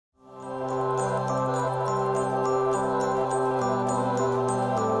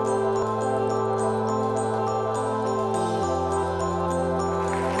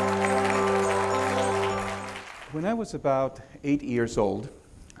I was about 8 years old,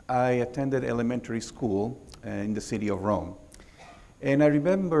 I attended elementary school in the city of Rome. And I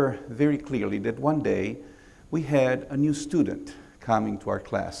remember very clearly that one day we had a new student coming to our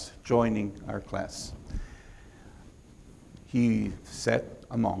class, joining our class. He sat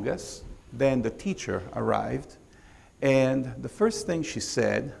among us, then the teacher arrived, and the first thing she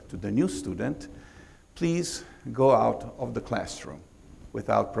said to the new student, "Please go out of the classroom,"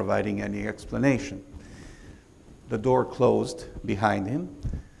 without providing any explanation. The door closed behind him,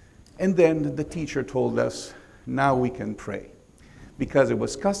 and then the teacher told us, now we can pray, because it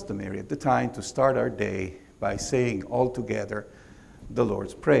was customary at the time to start our day by saying all together the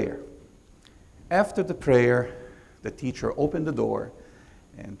Lord's Prayer. After the prayer, the teacher opened the door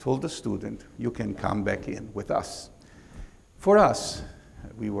and told the student, "You can come back in with us." For us,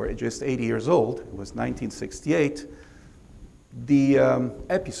 we were just 8 years old, it was 1968, the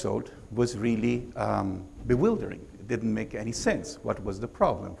episode was really bewildering. It didn't make any sense. What was the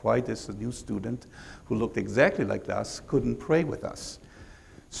problem? Why this new student who looked exactly like us couldn't pray with us?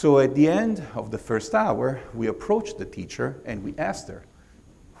 So at the end of the first hour, we approached the teacher and we asked her,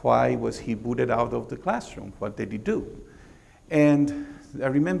 why was he booted out of the classroom? What did he do? And I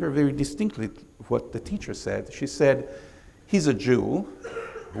remember very distinctly what the teacher said. She said, "He's a Jew.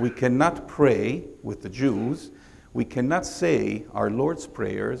 We cannot pray with the Jews. We cannot say our Lord's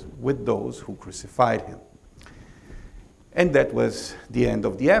prayers with those who crucified him." And that was the end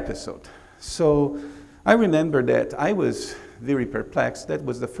of the episode. So I remember that I was very perplexed. That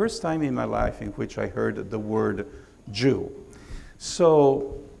was the first time in my life in which I heard the word Jew.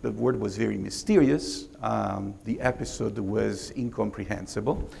 So the word was very mysterious. The episode was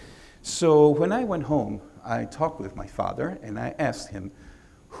incomprehensible. So when I went home, I talked with my father and I asked him,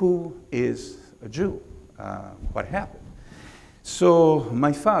 who is a Jew? What happened? So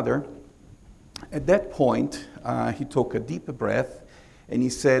my father, at that point, he took a deep breath and he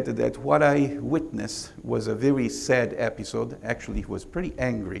said that what I witnessed was a very sad episode. Actually, he was pretty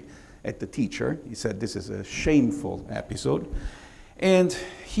angry at the teacher. He said this is a shameful episode. And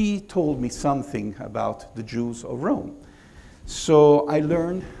he told me something about the Jews of Rome. So I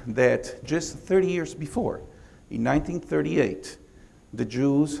learned that just 30 years before, in 1938, the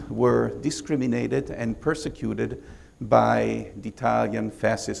Jews were discriminated and persecuted by the Italian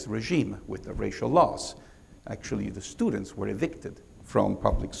fascist regime with the racial laws. Actually, the students were evicted from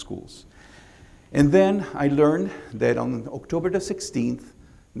public schools. And then I learned that on October the 16th,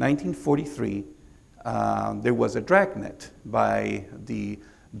 1943, there was a dragnet by the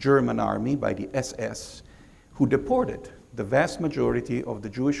German army, by the SS, who deported the vast majority of the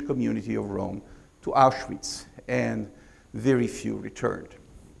Jewish community of Rome to Auschwitz, and very few returned.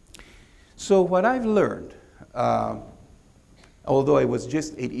 So what I've learned, although I was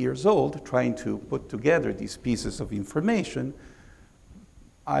just 8 years old, trying to put together these pieces of information,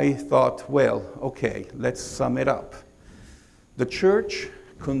 I thought, well, okay, let's sum it up. The church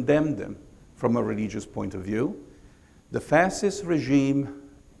condemned them from a religious point of view. The fascist regime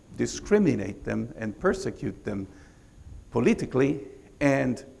discriminate them and persecute them politically,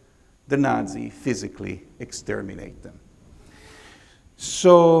 and the Nazi physically exterminate them.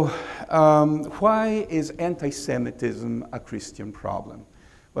 So why is anti-Semitism a Christian problem?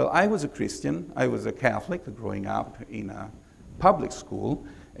 Well, I was a Christian. I was a Catholic growing up in a public school,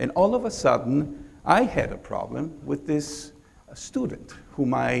 and all of a sudden I had a problem with this student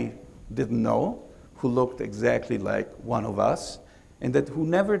whom I didn't know, who looked exactly like one of us, and that who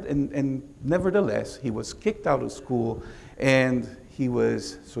nevertheless he was kicked out of school, and he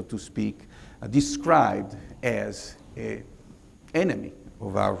was, so to speak, described as an enemy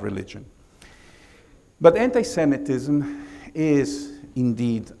of our religion. But anti-Semitism is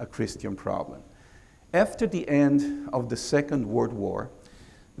indeed a Christian problem. After the end of the Second World War,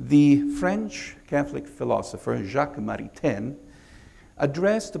 the French Catholic philosopher Jacques Maritain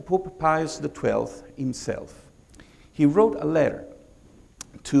addressed Pope Pius XII himself. He wrote a letter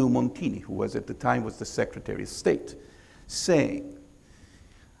to Montini, who was at the time was the Secretary of State, saying,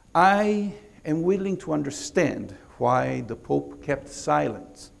 "I am willing to understand why the Pope kept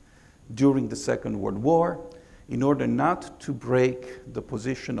silent during the Second World War in order not to break the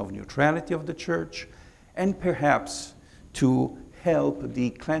position of neutrality of the Church and perhaps to help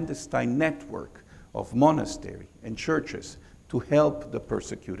the clandestine network of monasteries and churches to help the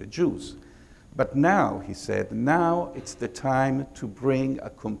persecuted Jews. But now," he said, "now it's the time to bring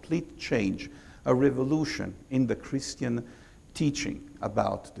a complete change, a revolution in the Christian teaching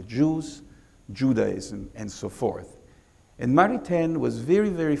about the Jews, Judaism, and so forth." And Maritain was very,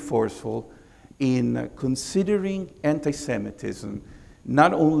 very forceful in considering anti-Semitism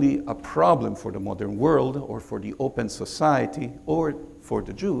not only a problem for the modern world or for the open society or for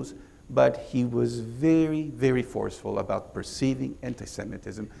the Jews, but he was very, very forceful about perceiving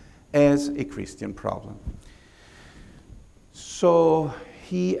anti-Semitism as a Christian problem. So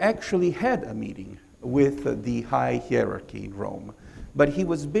he actually had a meeting with the high hierarchy in Rome, but he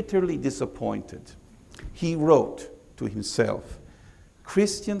was bitterly disappointed. He wrote to himself,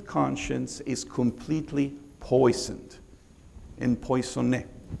 "Christian conscience is completely poisoned, empoisonné."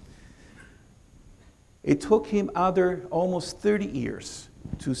 It took him almost 30 years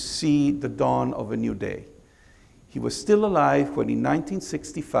to see the dawn of a new day. He was still alive when in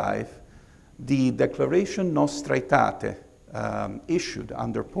 1965, the Declaration Nostra Aetate, issued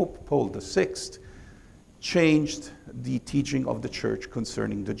under Pope Paul VI, changed the teaching of the church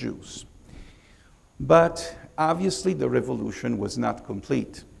concerning the Jews. But obviously the revolution was not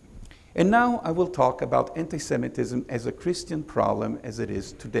complete. And now I will talk about anti-Semitism as a Christian problem as it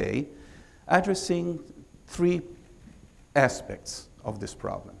is today, addressing three aspects of this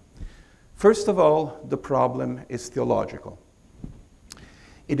problem. First of all, the problem is theological.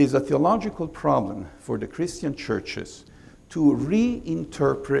 It is a theological problem for the Christian churches to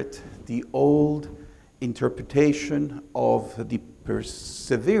reinterpret the old interpretation of the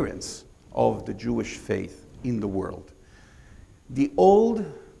perseverance of the Jewish faith in the world. The old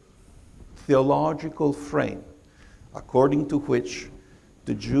theological frame, according to which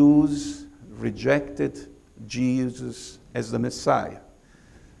the Jews rejected Jesus as the Messiah.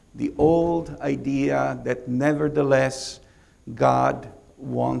 The old idea that nevertheless God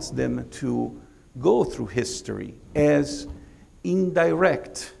wants them to go through history as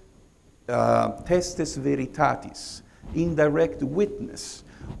indirect testes veritatis, indirect witness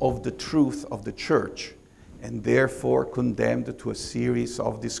of the truth of the church, and therefore condemned to a series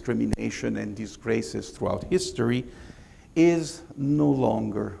of discrimination and disgraces throughout history, is no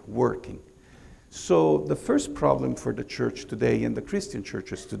longer working. So the first problem for the church today and the Christian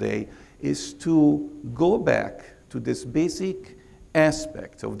churches today is to go back to this basic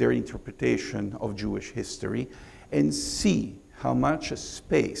aspect of their interpretation of Jewish history and see how much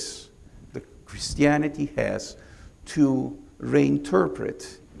space the Christianity has to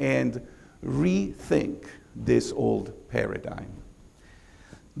reinterpret and rethink this old paradigm.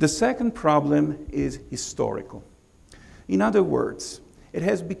 The second problem is historical. In other words, it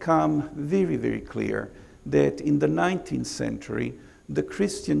has become very, very clear that in the 19th century, the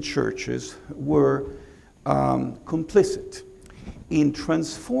Christian churches were complicit in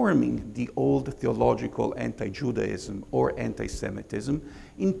transforming the old theological anti-Judaism or anti-Semitism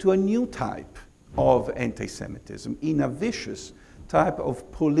into a new type of anti-Semitism, in a vicious type of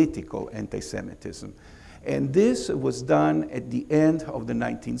political anti-Semitism. And this was done at the end of the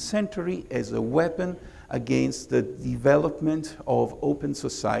 19th century as a weapon against the development of open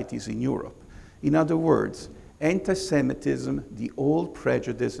societies in Europe. In other words, anti-Semitism, the old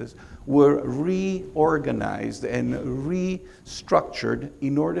prejudices, were reorganized and restructured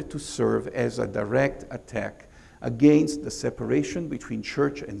in order to serve as a direct attack against the separation between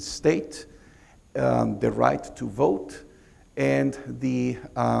church and state, the right to vote, and the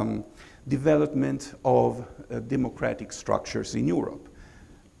development of democratic structures in Europe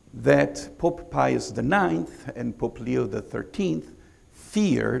that Pope Pius IX and Pope Leo XIII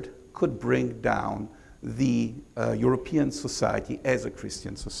feared could bring down the European society as a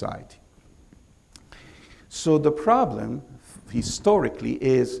Christian society. So the problem historically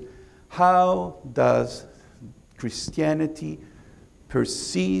is, how does Christianity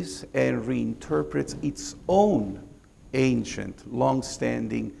perceives and reinterprets its own ancient,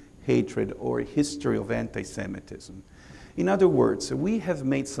 long-standing hatred or history of anti-Semitism? In other words, we have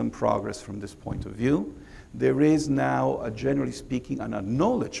made some progress from this point of view. There is now, generally speaking, an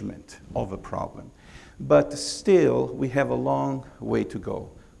acknowledgement of a problem. But still, we have a long way to go.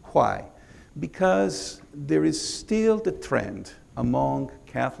 Why? Because there is still the trend among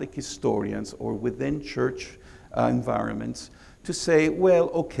Catholic historians or within church environments to say, well,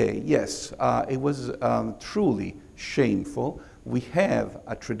 okay, yes, it was truly shameful. We have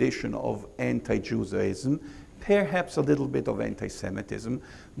a tradition of anti-Judaism, perhaps a little bit of anti-Semitism,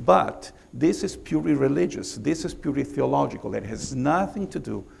 but this is purely religious, this is purely theological. It has nothing to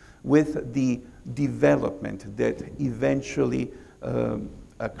do with the development that eventually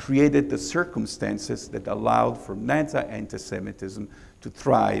created the circumstances that allowed for Nazi anti-Semitism to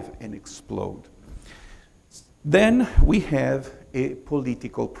thrive and explode. Then we have a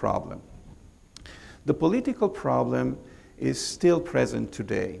political problem. The political problem is still present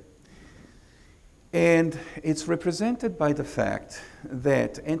today. And it's represented by the fact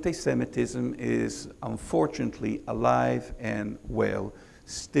that anti-Semitism is unfortunately alive and well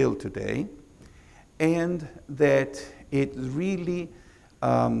still today, and that it really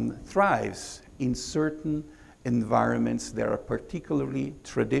thrives in certain environments that are particularly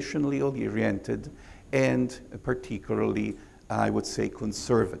traditionally oriented and particularly, I would say,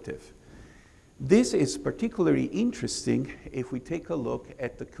 conservative. This is particularly interesting if we take a look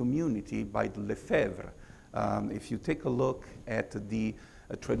at the community by the Lefebvre. If you take a look at the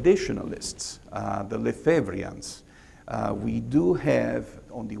traditionalists, the Lefebvrians, we do have,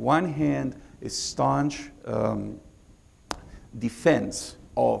 on the one hand, a staunch defense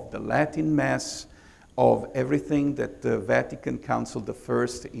of the Latin Mass, of everything that the Vatican Council I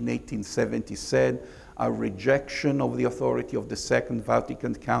in 1870 said, a rejection of the authority of the Second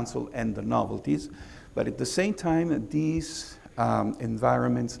Vatican Council and the novelties. But at the same time, these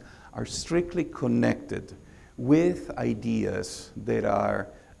environments are strictly connected with ideas that are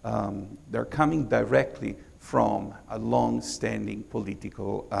they're coming directly from a long-standing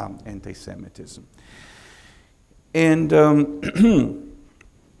political anti-Semitism. And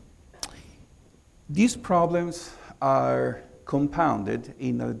these problems are compounded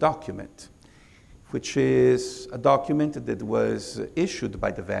in a document, which is a document that was issued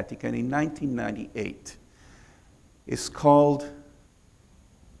by the Vatican in 1998. It's called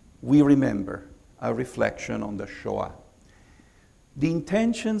We Remember, a reflection on the Shoah. The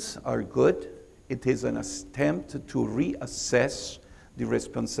intentions are good. It is an attempt to reassess the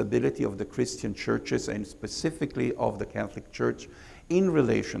responsibility of the Christian churches and specifically of the Catholic Church in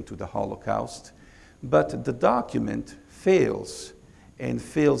relation to the Holocaust. But the document fails, and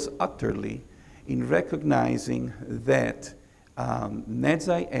fails utterly, in recognizing that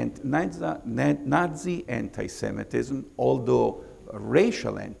Nazi anti-Semitism, although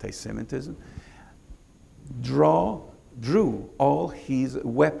racial anti-Semitism, drew all his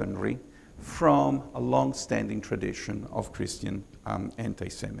weaponry from a long-standing tradition of Christian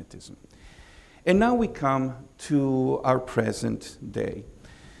anti-Semitism. And now we come to our present day.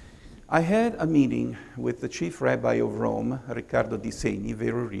 I had a meeting with the chief rabbi of Rome, Riccardo Di Segni,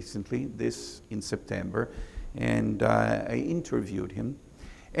 very recently, this in September, and I interviewed him.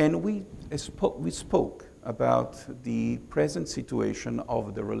 And we spoke about the present situation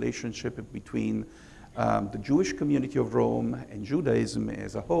of the relationship between the Jewish community of Rome and Judaism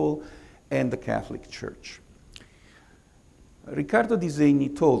as a whole and the Catholic Church. Riccardo Di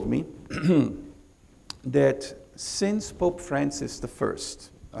Segni told me that since Pope Francis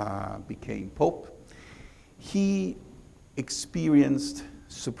I became Pope, he experienced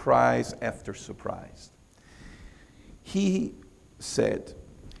surprise after surprise. He said,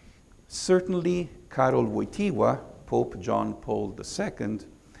 certainly Karol Wojtyła, Pope John Paul II,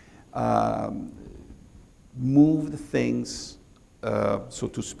 moved things, so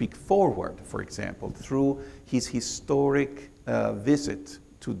to speak, forward, for example, through his historic visit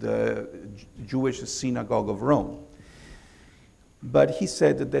to the Jewish synagogue of Rome. But he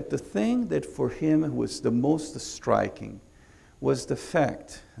said that the thing that for him was the most striking was the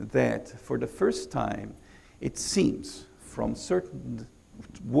fact that for the first time, it seems from certain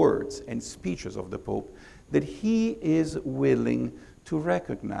words and speeches of the Pope that he is willing to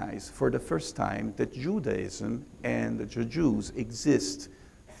recognize for the first time that Judaism and the Jews exist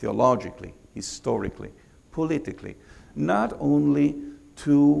theologically, historically, politically, not only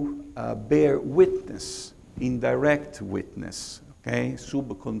to bear witness, indirect witness, okay, sub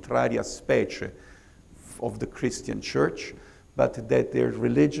contraria specie of the Christian Church, but that their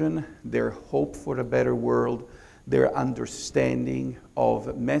religion, their hope for a better world, their understanding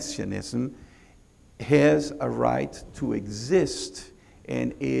of messianism has a right to exist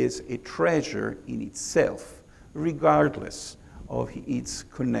and is a treasure in itself, regardless of its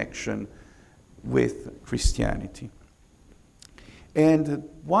connection with Christianity. And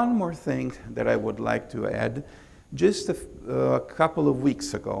one more thing that I would like to add. Just a couple of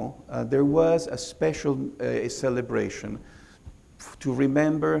weeks ago, there was a special celebration to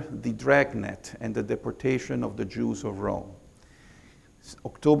remember the dragnet and the deportation of the Jews of Rome.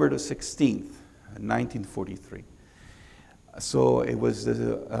 October the 16th, 1943. So it was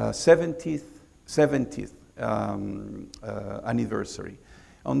the 70th anniversary.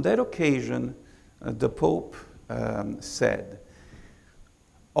 On that occasion, the Pope said,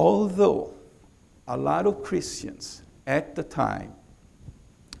 although a lot of Christians at the time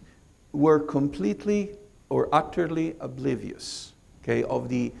were completely or utterly oblivious, okay, of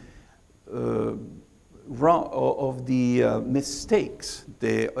the mistakes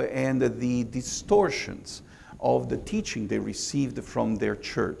and the distortions of the teaching they received from their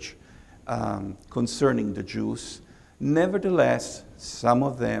church concerning the Jews. Nevertheless, some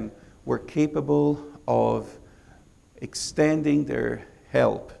of them were capable of extending their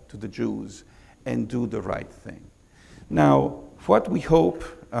help to the Jews and do the right thing. Now, what we hope,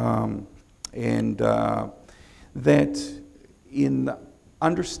 that in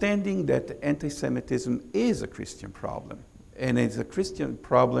understanding that anti-Semitism is a Christian problem, and it's a Christian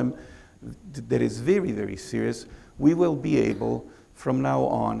problem that is very, very serious, we will be able, from now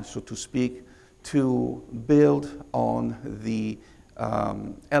on, so to speak, to build on the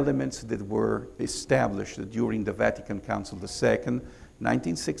elements that were established during the Vatican Council II,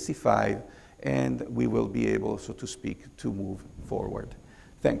 1965, and we will be able, so to speak, to move forward.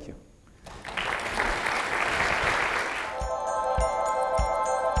 Thank you.